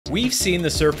We've seen the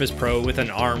Surface Pro with an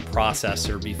ARM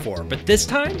processor before, but this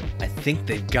time, I think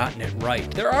they've gotten it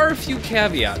right. There are a few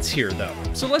caveats here though,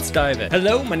 so let's dive in.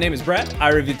 Hello, my name is Brett. I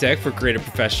review tech for creative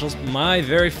professionals. My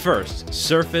very first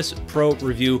Surface Pro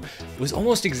review was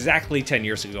almost exactly 10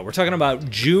 years ago. We're talking about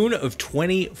June of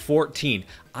 2014.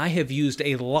 I have used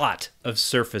a lot of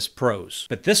Surface Pros,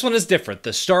 but this one is different.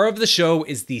 The star of the show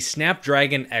is the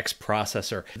Snapdragon X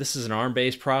processor. This is an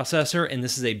ARM-based processor, and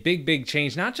this is a big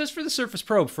change, not just for the Surface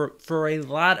Pro, for a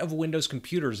lot of Windows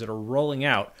computers that are rolling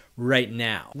out right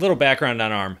now. Little background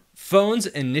on ARM. Phones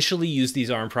initially use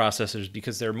these ARM processors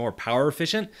because they're more power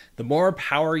efficient. The more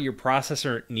power your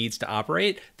processor needs to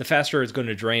operate, the faster it's going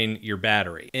to drain your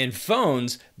battery. In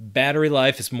phones, battery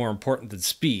life is more important than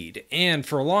speed. And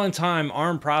for a long time,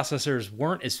 ARM processors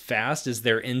weren't as fast as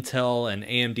their Intel and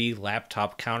AMD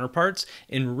laptop counterparts.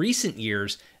 In recent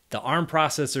years, the ARM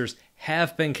processors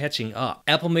have been catching up.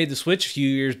 Apple made the switch a few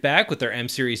years back with their M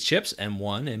series chips,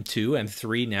 M1, M2,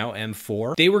 M3, now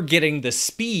M4. They were getting the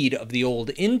speed of the old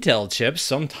Intel chips,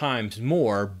 sometimes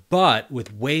more, but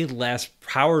with way less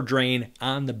power drain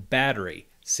on the battery.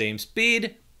 Same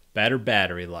speed, better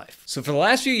battery life. So for the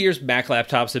last few years, Mac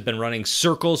laptops have been running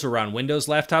circles around Windows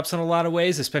laptops in a lot of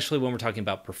ways, especially when we're talking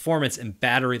about performance and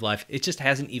battery life. It just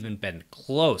hasn't even been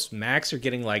close. Macs are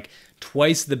getting like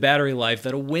twice the battery life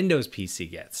that a Windows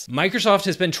PC gets. Microsoft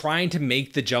has been trying to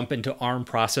make the jump into ARM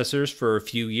processors for a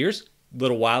few years. A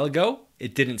little while ago,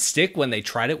 it didn't stick when they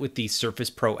tried it with the Surface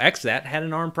Pro X. That had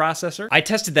an ARM processor. I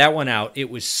tested that one out.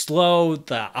 It was slow.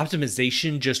 The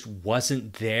optimization just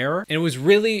wasn't there. And it was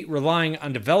really relying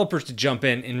on developers to jump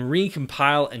in and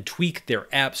recompile and tweak their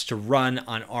apps to run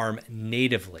on ARM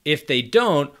natively. If they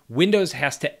don't, Windows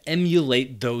has to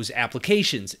emulate those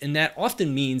applications. And that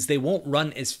often means they won't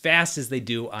run as fast as they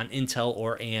do on Intel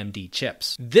or AMD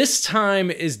chips. This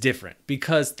time is different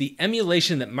because the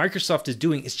emulation that Microsoft is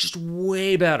doing is just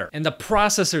way better. And the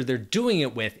processor they're doing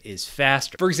it with is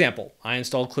faster. For example, I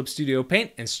installed Clip Studio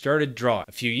Paint and started drawing.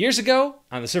 A few years ago,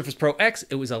 on the Surface Pro X,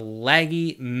 it was a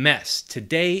laggy mess.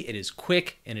 Today, it is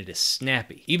quick and it is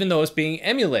snappy. Even though it's being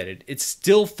emulated, it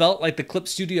still felt like the Clip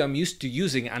Studio I'm used to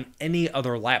using on any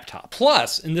other laptop.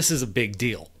 Plus, and this is a big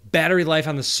deal, battery life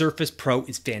on the Surface Pro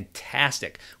is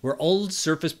fantastic. Where old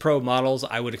Surface Pro models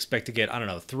I would expect to get, I don't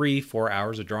know, 3-4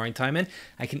 hours of drawing time in,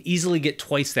 I can easily get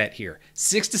twice that here.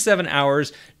 6 to 7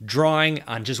 hours drawing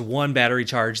on just one battery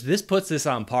charge. This puts this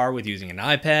on par with using an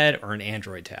iPad or an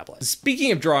Android tablet.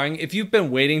 Speaking of drawing, if you've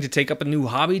been waiting to take up a new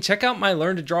hobby, check out my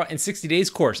Learn to Draw in 60 Days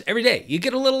course. Every day you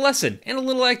get a little lesson and a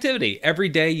little activity. Every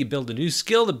day you build a new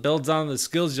skill that builds on the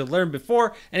skills you learned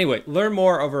before. Anyway, learn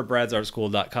more over at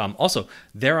bradsartschool.com. Also,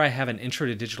 there I have an Intro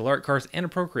to Digital Art course and a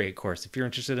Procreate course if you're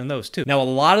interested in those too. Now, a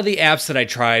lot of the apps that I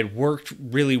tried worked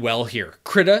really well here.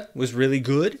 Krita was really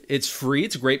good. It's free.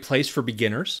 It's a great place for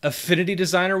beginners. Affinity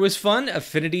Designer was fun.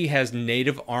 Affinity has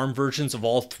native ARM versions of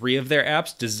all three of their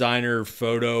apps, Designer,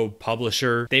 Photo,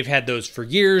 Publisher. They've had those for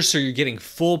years, so you're getting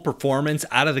full performance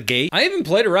out of the gate. I even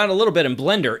played around a little bit in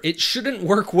Blender. It shouldn't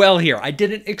work well here. I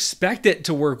didn't expect it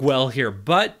to work well here,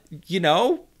 but you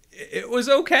know, it was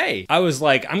okay. I was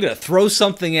like, I'm gonna throw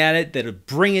something at it that'll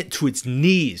bring it to its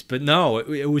knees, but no,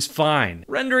 it was fine.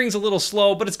 Rendering's a little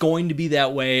slow, but it's going to be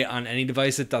that way on any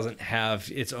device that doesn't have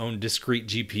its own discrete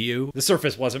GPU. The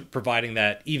Surface wasn't providing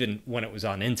that even when it was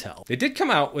on Intel. They did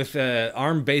come out with an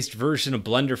ARM-based version of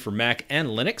Blender for Mac and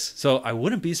Linux, so I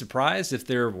wouldn't be surprised if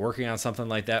they're working on something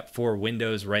like that for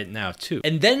Windows right now too.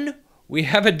 And then we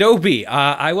have Adobe.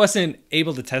 I wasn't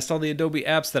able to test all the Adobe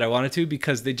apps that I wanted to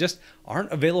because they just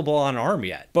aren't available on ARM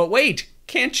yet. But wait,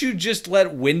 can't you just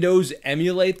let Windows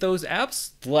emulate those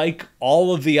apps like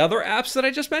all of the other apps that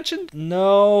I just mentioned?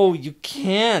 No, you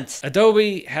can't.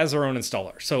 Adobe has their own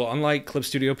installer. So unlike Clip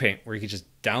Studio Paint, where you can just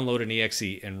download an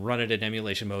exe and run it in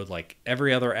emulation mode like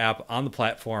every other app on the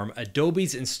platform,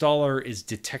 Adobe's installer is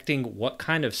detecting what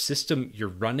kind of system you're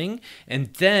running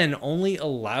and then only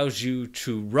allows you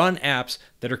to run apps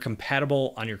that are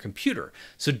compatible on your computer.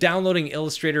 So downloading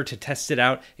Illustrator to test it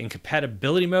out in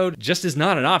compatibility mode just is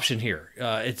not an option here.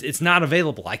 It's not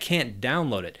available. I can't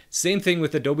download it. Same thing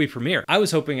with Adobe Premiere. I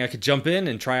was hoping I could jump in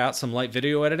and try out some light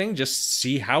video editing, just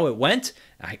see how it went.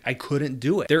 I couldn't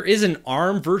do it. There is an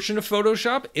ARM version of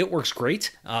Photoshop. It works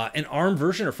great. An ARM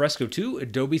version of Fresco 2.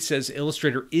 Adobe says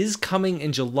Illustrator is coming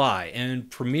in July, and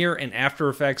Premiere and After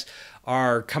Effects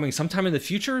are coming sometime in the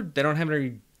future. They don't have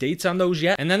any dates on those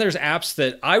yet. And then there's apps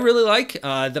that I really like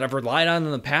that I've relied on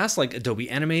in the past, like Adobe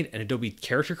Animate and Adobe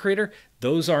Character Creator.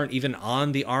 Those aren't even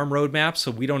on the ARM roadmap, so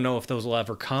we don't know if those will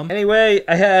ever come. Anyway,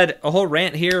 I had a whole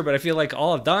rant here, but I feel like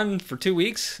all I've done for 2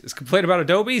 weeks is complain about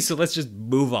Adobe, so let's just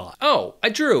move on. Oh, I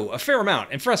drew a fair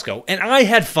amount in Fresco, and I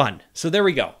had fun. So there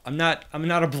we go. I'm not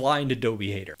a blind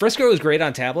Adobe hater. Fresco is great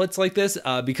on tablets like this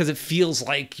because it feels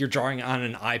like you're drawing on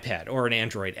an iPad or an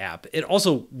Android app. It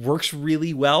also works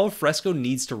really well. Fresco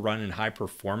needs to run in high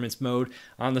performance mode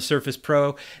on the Surface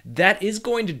Pro. That is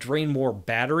going to drain more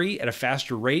battery at a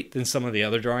faster rate than some of the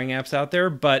other drawing apps out there,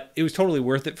 but it was totally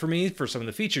worth it for me for some of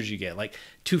the features you get, like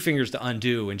 2 fingers to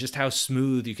undo and just how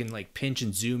smooth you can like pinch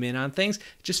and zoom in on things.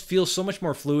 It just feels so much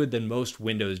more fluid than most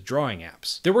Windows drawing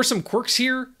apps. There were some quirks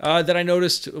here that I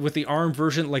noticed with the ARM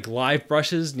version, like live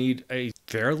brushes need a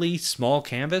fairly small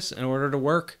canvas in order to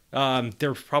work.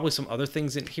 There's probably some other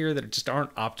things in here that just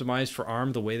aren't optimized for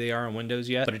ARM the way they are on Windows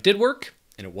yet, but it did work.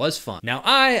 And it was fun. Now,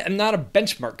 I am not a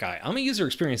benchmark guy. I'm a user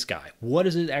experience guy. What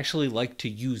is it actually like to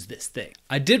use this thing?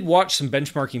 I did watch some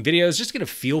benchmarking videos just to get a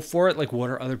feel for it. Like, what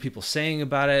are other people saying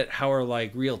about it? How are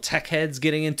like real tech heads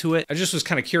getting into it? I just was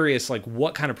kind of curious, like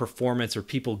what kind of performance are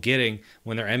people getting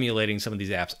when they're emulating some of these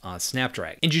apps on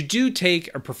Snapdragon? And you do take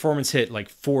a performance hit, like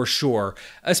for sure,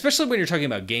 especially when you're talking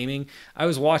about gaming. I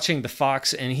was watching the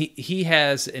Fox and he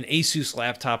has an Asus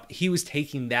laptop. He was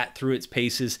taking that through its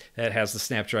paces that has the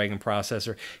Snapdragon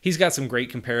processor. He's got some great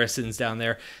comparisons down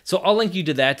there. So I'll link you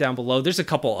to that down below. There's a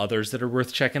couple others that are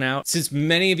worth checking out. Since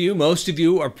most of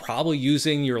you are probably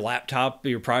using your laptop,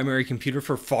 your primary computer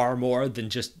for far more than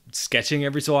just sketching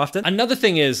every so often. Another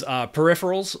thing is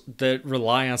peripherals that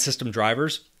rely on system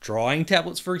drivers, drawing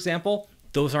tablets, for example.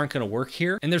 Those aren't going to work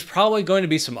here. And there's probably going to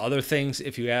be some other things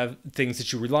if you have things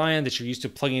that you rely on that you're used to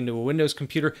plugging into a Windows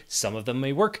computer. Some of them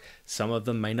may work, some of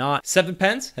them may not.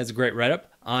 7pens has a great write-up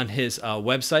on his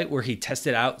website where he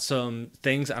tested out some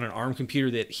things on an ARM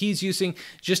computer that he's using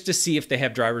just to see if they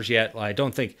have drivers yet. I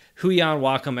don't think Huion,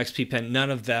 Wacom, XP Pen, none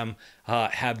of them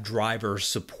have drivers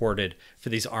supported for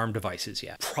these ARM devices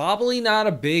yet. Probably not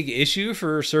a big issue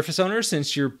for Surface owners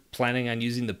since you're planning on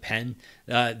using the pen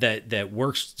that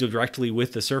works directly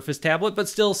with the Surface tablet, but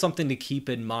still something to keep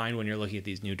in mind when you're looking at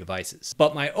these new devices.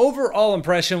 But my overall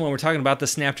impression when we're talking about the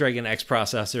Snapdragon X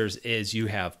processors is you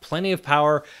have plenty of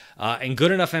power and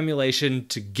good enough emulation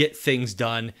to get things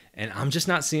done, and I'm just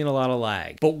not seeing a lot of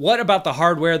lag. But what about the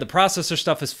hardware? The processor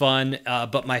stuff is fun,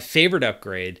 but my favorite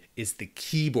upgrade is the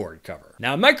keyboard cover.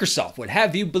 Now, Microsoft would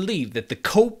have you believe that the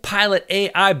Copilot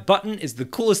AI button is the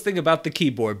coolest thing about the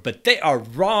keyboard, but they are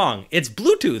wrong. It's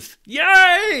Bluetooth.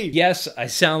 Yay! Yes, I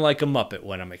sound like a Muppet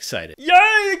when I'm excited. Yay,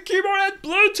 the keyboard has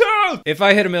Bluetooth! If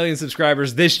I hit 1 million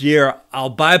subscribers this year, I'll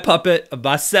buy a puppet of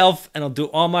myself and I'll do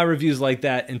all my reviews like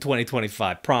that in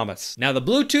 2025, promise. Now, the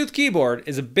Bluetooth keyboard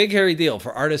is a big hairy deal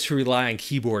for artists who rely on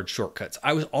keyboard shortcuts.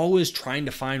 I was always trying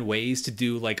to find ways to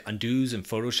do like undos and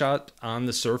Photoshop on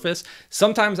the Surface.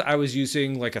 Sometimes I was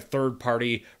using like a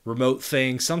third-party remote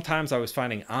thing. Sometimes I was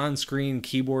finding on-screen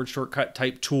keyboard shortcut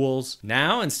type tools.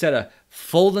 Now, instead of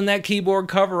folding that keyboard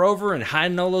cover over and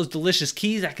hiding all those delicious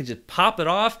keys, I can just pop it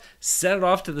off, set it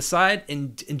off to the side,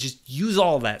 and just use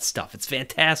all that stuff. It's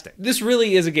fantastic. This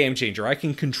really is a game changer. I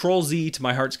can Control Z to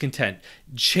my heart's content.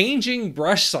 Changing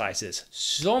brush sizes,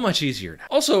 so much easier now.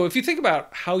 Also, if you think about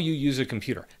how you use a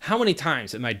computer, how many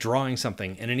times am I drawing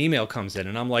something and an email comes in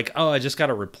and I'm like, oh, I just got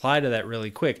to reply to that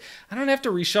really quick. I don't have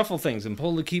to reshuffle things and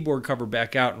pull the keyboard cover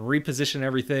back out and reposition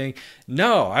everything.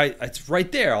 No, it's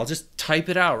right there. I'll just type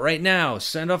it out right now,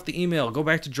 send off the email, go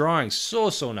back to drawing. So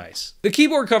nice. The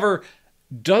keyboard cover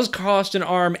does cost an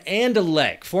arm and a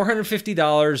leg,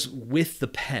 $450 with the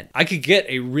pen. I could get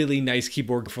a really nice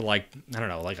keyboard for like, I don't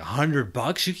know, like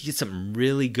 $100. You could get something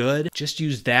really good. Just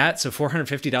use that. So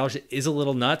 $450 is a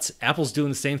little nuts. Apple's doing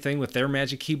the same thing with their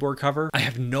Magic Keyboard cover. I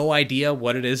have no idea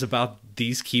what it is about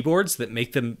these keyboards that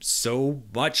make them so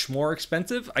much more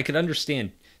expensive. I could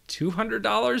understand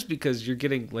 $200 because you're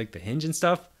getting like the hinge and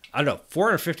stuff. I don't know,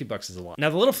 $450 is a lot. Now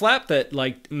the little flap that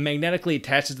like magnetically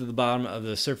attaches to the bottom of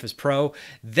the Surface Pro,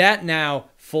 that now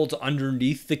folds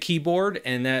underneath the keyboard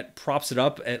and that props it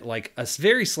up at like a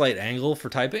very slight angle for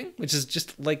typing, which is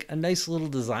just like a nice little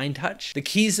design touch. The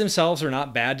keys themselves are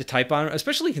not bad to type on,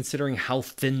 especially considering how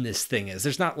thin this thing is.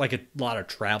 There's not like a lot of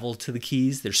travel to the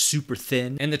keys. They're super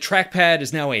thin. And the trackpad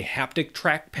is now a haptic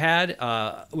trackpad.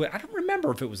 I don't remember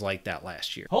remember if it was like that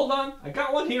last year. Hold on, I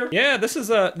got one here. Yeah, this is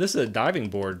a diving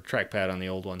board trackpad on the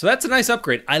old one. So that's a nice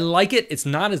upgrade. I like it. It's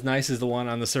not as nice as the one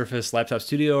on the Surface Laptop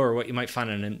Studio or what you might find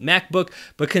on a MacBook,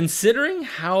 but considering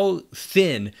how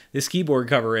thin this keyboard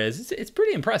cover is, it's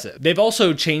pretty impressive. They've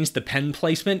also changed the pen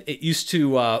placement. It used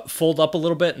to fold up a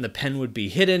little bit and the pen would be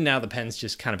hidden. Now the pen's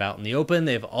just kind of out in the open.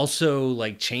 They've also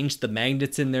like changed the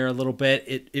magnets in there a little bit.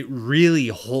 It really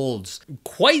holds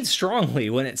quite strongly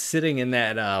when it's sitting in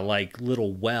that like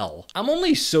little well. I'm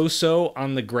only so-so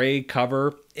on the gray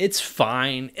cover. It's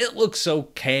fine. It looks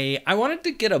okay. I wanted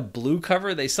to get a blue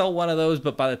cover. They sell one of those,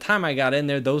 but by the time I got in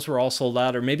there, those were all sold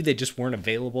out, or maybe they just weren't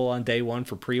available on day one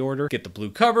for pre-order. Get the blue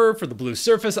cover for the blue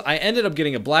Surface. I ended up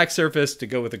getting a black Surface to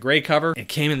go with a gray cover. It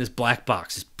came in this black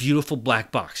box, this beautiful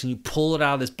black box, and you pull it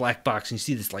out of this black box and you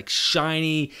see this like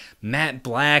shiny matte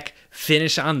black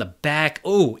finish on the back.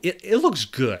 Oh, it looks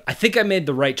good. I think I made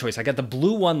the right choice. I got the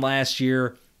blue one last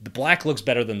year. The black looks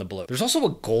better than the blue. There's also a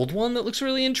gold one that looks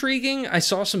really intriguing. I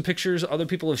saw some pictures other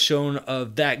people have shown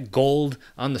of that gold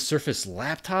on the Surface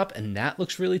laptop, and that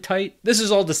looks really tight. This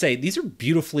is all to say, these are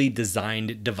beautifully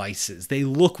designed devices. They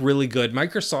look really good.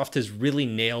 Microsoft has really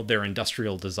nailed their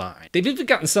industrial design. They've even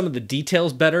gotten some of the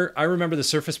details better. I remember the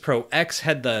Surface Pro X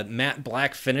had the matte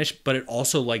black finish, but it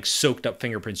also like soaked up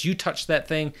fingerprints. You touched that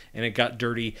thing and it got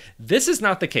dirty. This is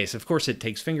not the case. Of course, it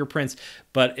takes fingerprints,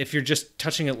 but if you're just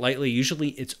touching it lightly, usually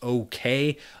it's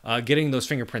okay. Getting those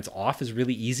fingerprints off is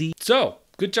really easy. So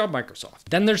good job, Microsoft.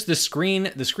 Then there's the screen.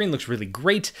 The screen looks really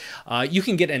great. You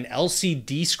can get an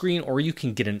LCD screen or you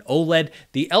can get an OLED.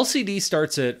 The LCD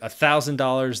starts at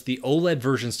 $1,000. The OLED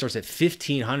version starts at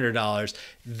 $1,500.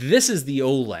 This is the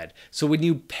OLED. So when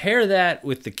you pair that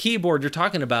with the keyboard, you're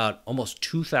talking about almost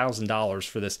 $2,000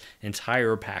 for this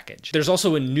entire package. There's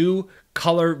also a new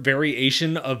color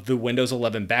variation of the Windows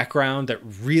 11 background that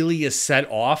really is set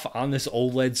off on this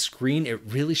OLED screen. It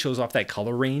really shows off that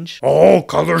color range. Oh,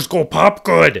 colors go pop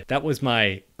good. That was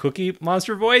my Cookie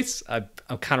Monster voice.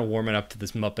 I'm kind of warming up to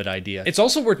this Muppet idea. It's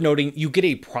also worth noting you get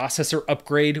a processor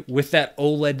upgrade with that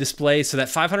OLED display. So that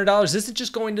 $500 isn't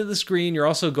just going to the screen. You're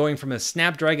also going from a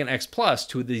Snapdragon X Plus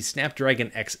to the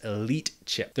Snapdragon X Elite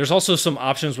chip. There's also some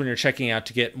options when you're checking out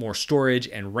to get more storage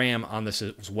and RAM on this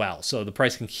as well. So the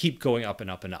price can keep going up and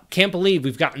up and up. Can't believe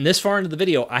we've gotten this far into the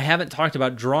video. I haven't talked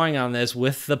about drawing on this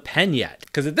with the pen yet.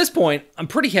 Because at this point, I'm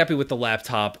pretty happy with the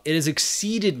laptop. It has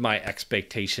exceeded my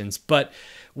expectations, but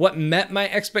what met my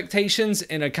expectations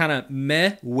in a kind of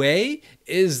meh way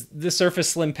is the Surface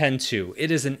Slim Pen 2. It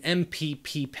is an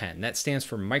MPP pen. That stands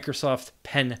for Microsoft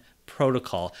Pen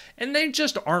Protocol, and they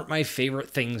just aren't my favorite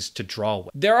things to draw with.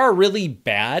 There are really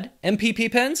bad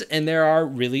MPP pens, and there are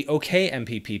really okay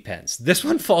MPP pens. This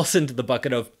one falls into the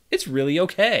bucket of, it's really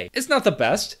okay. It's not the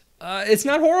best. It's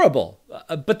not horrible,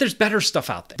 but there's better stuff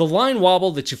out there. The line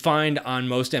wobble that you find on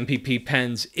most MPP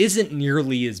pens isn't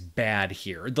nearly as bad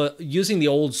here. Using the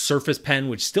old Surface pen,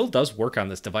 which still does work on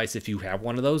this device if you have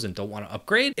one of those and don't want to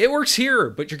upgrade, it works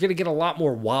here, but you're going to get a lot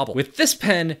more wobble. With this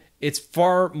pen, it's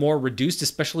far more reduced,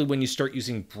 especially when you start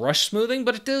using brush smoothing,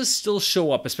 but it does still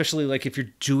show up, especially like if you're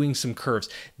doing some curves.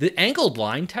 The angled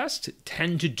line tests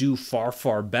tend to do far,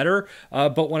 far better,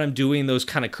 but when I'm doing those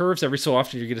kind of curves, every so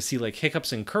often you're going to see like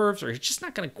hiccups and curves, or you're just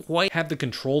not going to quite have the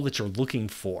control that you're looking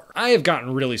for. I have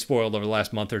gotten really spoiled over the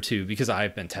last month or two because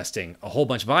I've been testing a whole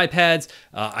bunch of iPads.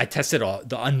 I tested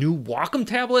a new Wacom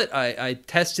tablet. I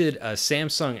tested a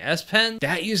Samsung S Pen.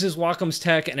 That uses Wacom's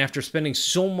tech, and after spending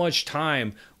so much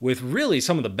time with really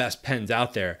some of the best pens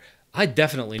out there, I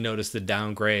definitely noticed the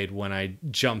downgrade when I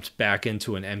jumped back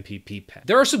into an MPP pen.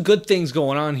 There are some good things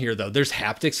going on here though. There's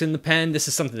haptics in the pen. This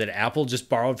is something that Apple just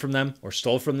borrowed from them or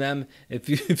stole from them,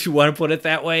 if you want to put it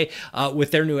that way,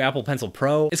 with their new Apple Pencil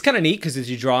Pro. It's kind of neat because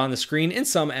as you draw on the screen, in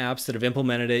some apps that have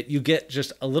implemented it, you get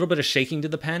just a little bit of shaking to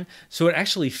the pen. So it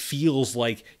actually feels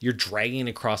like you're dragging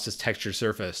across this textured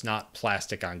surface, not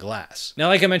plastic on glass. Now,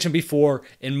 like I mentioned before,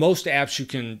 in most apps, you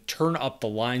can turn up the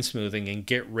line smoothing and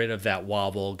get rid of that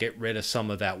wobble, get rid of some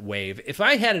of that wave. If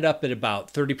I had it up at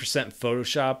about 30%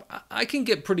 Photoshop, I can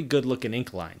get pretty good looking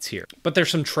ink lines here. But there's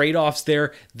some trade-offs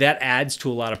there that adds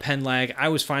to a lot of pen lag. I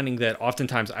was finding that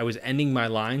oftentimes I was ending my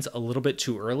lines a little bit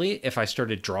too early if I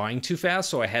started drawing too fast,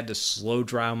 so I had to slow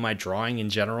down my drawing in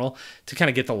general to kind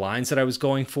of get the lines that I was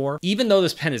going for. Even though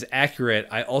this pen is accurate,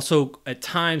 I also at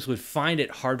times would find it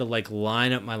hard to like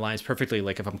line up my lines perfectly,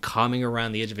 like if I'm coming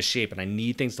around the edge of a shape and I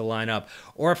need things to line up,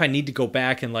 or if I need to go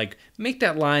back and like make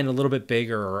that line a little bit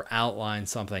bigger or outline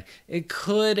something,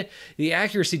 the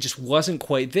accuracy just wasn't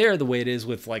quite there the way it is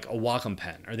with like a Wacom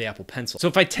pen or the Apple Pencil. So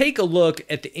if I take a look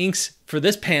at the inks for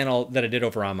this panel that I did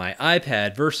over on my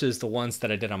iPad versus the ones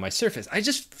that I did on my Surface, I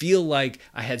just feel like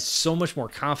I had so much more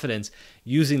confidence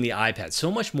using the iPad,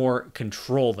 so much more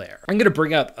control there. I'm going to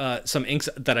bring up some inks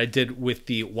that I did with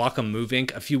the Wacom Move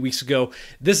ink a few weeks ago.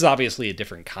 This is obviously a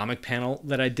different comic panel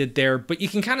that I did there, but you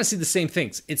can kind of see the same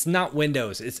things. It's not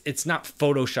Windows, it's not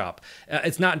Photoshop.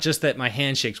 It's not just that my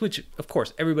hand shakes, which of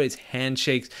course everybody's hand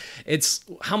shakes. It's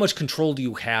how much control do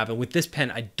you have? And with this pen,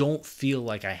 I don't feel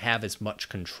like I have as much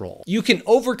control. You can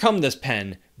overcome this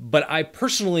pen, but I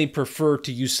personally prefer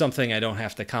to use something I don't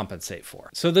have to compensate for.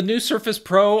 So the new Surface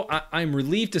Pro, I'm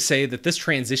relieved to say that this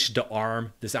transition to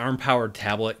ARM, this ARM-powered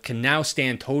tablet, can now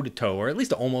stand toe-to-toe, or at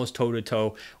least almost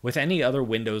toe-to-toe, with any other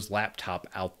Windows laptop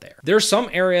out there. There are some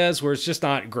areas where it's just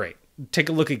not great. Take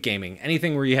a look at gaming,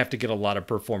 anything where you have to get a lot of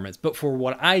performance. But for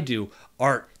what I do,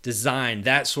 art, design,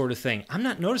 that sort of thing, I'm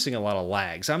not noticing a lot of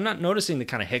lags. I'm not noticing the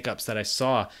kind of hiccups that I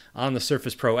saw on the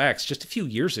Surface Pro X just a few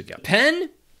years ago.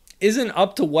 Pen isn't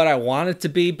up to what I want it to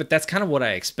be, but that's kind of what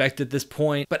I expect at this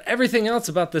point. But everything else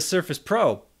about the Surface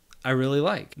Pro, I really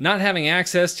like. Not having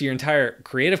access to your entire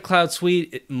Creative Cloud suite,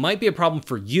 it might be a problem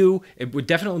for you. It would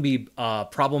definitely be a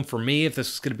problem for me if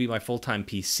this was going to be my full-time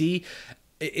PC.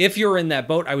 If you're in that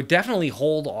boat, I would definitely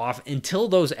hold off until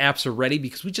those apps are ready,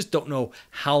 because we just don't know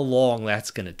how long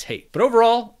that's going to take. But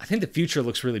overall, I think the future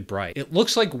looks really bright. It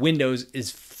looks like Windows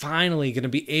is finally going to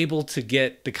be able to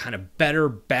get the kind of better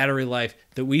battery life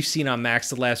that we've seen on Macs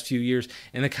the last few years,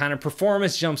 and the kind of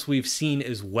performance jumps we've seen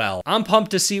as well. I'm pumped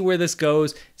to see where this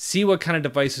goes, see what kind of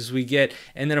devices we get,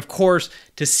 and then of course,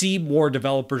 to see more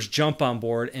developers jump on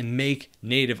board and make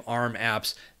native ARM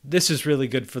apps. This is really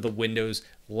good for the Windows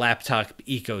laptop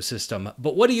ecosystem.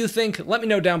 But what do you think? Let me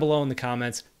know down below in the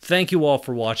comments. Thank you all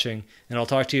for watching, and I'll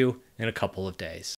talk to you in a couple of days.